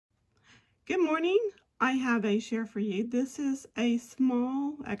Good morning. I have a share for you. This is a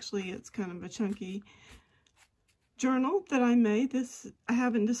small, actually it's kind of a chunky journal that I made. I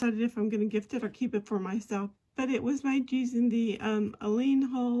haven't decided if I'm going to gift it or keep it for myself, but it was made using the Aline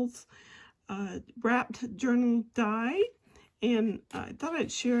Hall's wrapped journal die, and I thought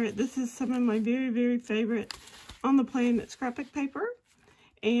I'd share it. This is some of my very, very favorite on the planet scrapbook paper,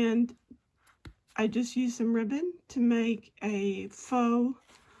 and I just used some ribbon to make a faux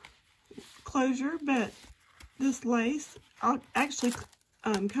closure, but this lace actually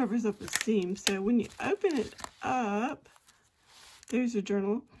covers up with seam, so when you open it up, there's your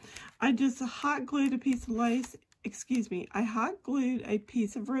journal. I just hot glued a piece of lace, I hot glued a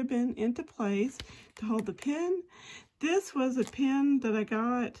piece of ribbon into place to hold the pin. This was a pin that I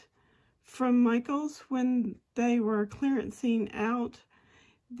got from Michael's when they were clearancing out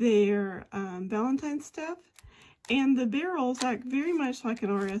their Valentine's stuff. And the barrels act very much like an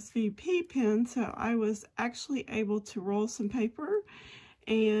RSVP pin, so I was actually able to roll some paper,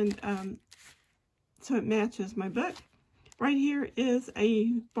 and so it matches my book. Right here is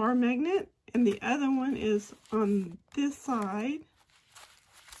a bar magnet, and the other one is on this side,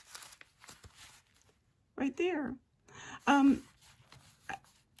 right there.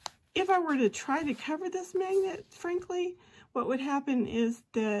 If I were to try to cover this magnet, frankly, what would happen is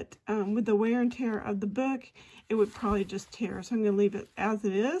that with the wear and tear of the book, it would probably just tear. So I'm going to leave it as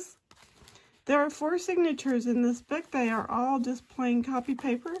it is. There are 4 signatures in this book. They are all just plain copy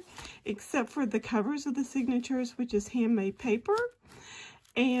paper, except for the covers of the signatures, which is handmade paper.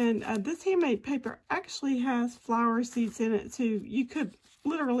 And this handmade paper actually has flower seeds in it, so you could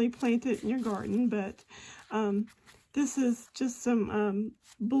literally plant it in your garden. But this is just some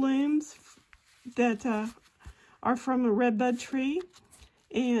blooms that are from a redbud tree.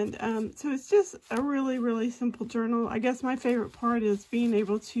 And so it's just a really, really simple journal. I guess my favorite part is being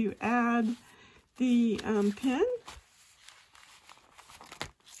able to add the pen.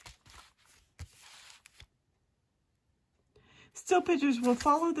 Still pictures will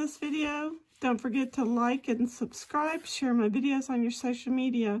follow this video. Don't forget to like and subscribe. Share my videos on your social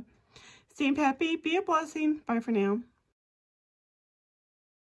media. Stay happy. Be a blessing. Bye for now.